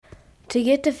To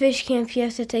get to fish camp, you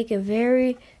have to take a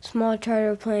very small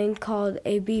charter plane called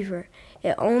a Beaver.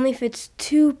 It only fits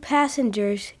 2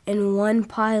 passengers and 1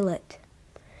 pilot.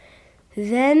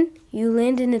 Then you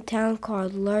land in a town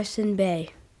called Larson Bay.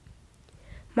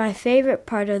 My favorite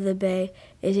part of the bay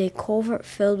is a culvert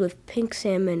filled with pink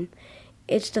salmon.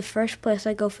 It's the first place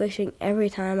I go fishing every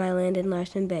time I land in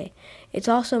Larson Bay. It's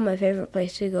also my favorite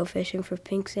place to go fishing for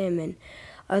pink salmon,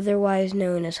 otherwise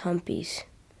known as humpies.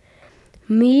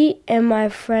 Me and my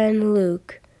friend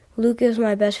Luke. Luke is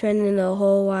my best friend in the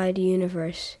whole wide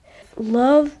universe.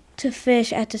 Love to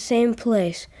fish at the same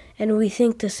place, and we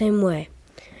think the same way.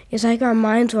 It's like our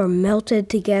minds were melted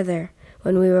together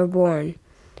when we were born.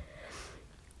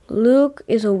 Luke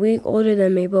is a week older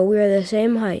than me, but we are the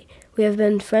same height. We have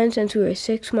been friends since we were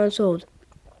 6 months old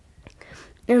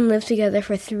and lived together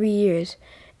for 3 years,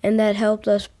 and that helped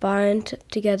us bind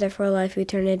together for life,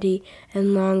 eternity,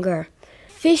 and longer.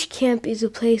 Fish camp is a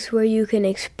place where you can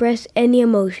express any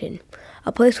emotion,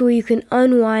 a place where you can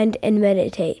unwind and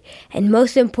meditate, and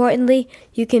most importantly,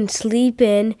 you can sleep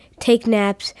in, take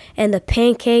naps, and the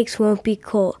pancakes won't be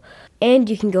cold, and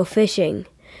you can go fishing.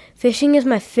 Fishing is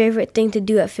my favorite thing to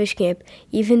do at fish camp,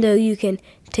 even though you can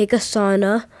take a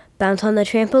sauna, bounce on the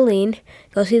trampoline,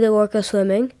 go see the orca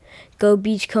swimming, go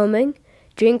beachcombing,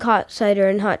 drink hot cider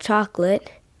and hot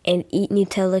chocolate, and eat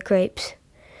Nutella crepes.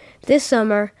 This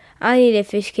summer, I need a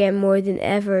fish camp more than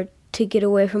ever to get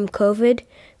away from COVID,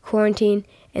 quarantine,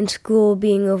 and school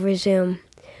being over Zoom.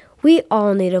 We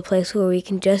all need a place where we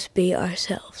can just be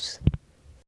ourselves.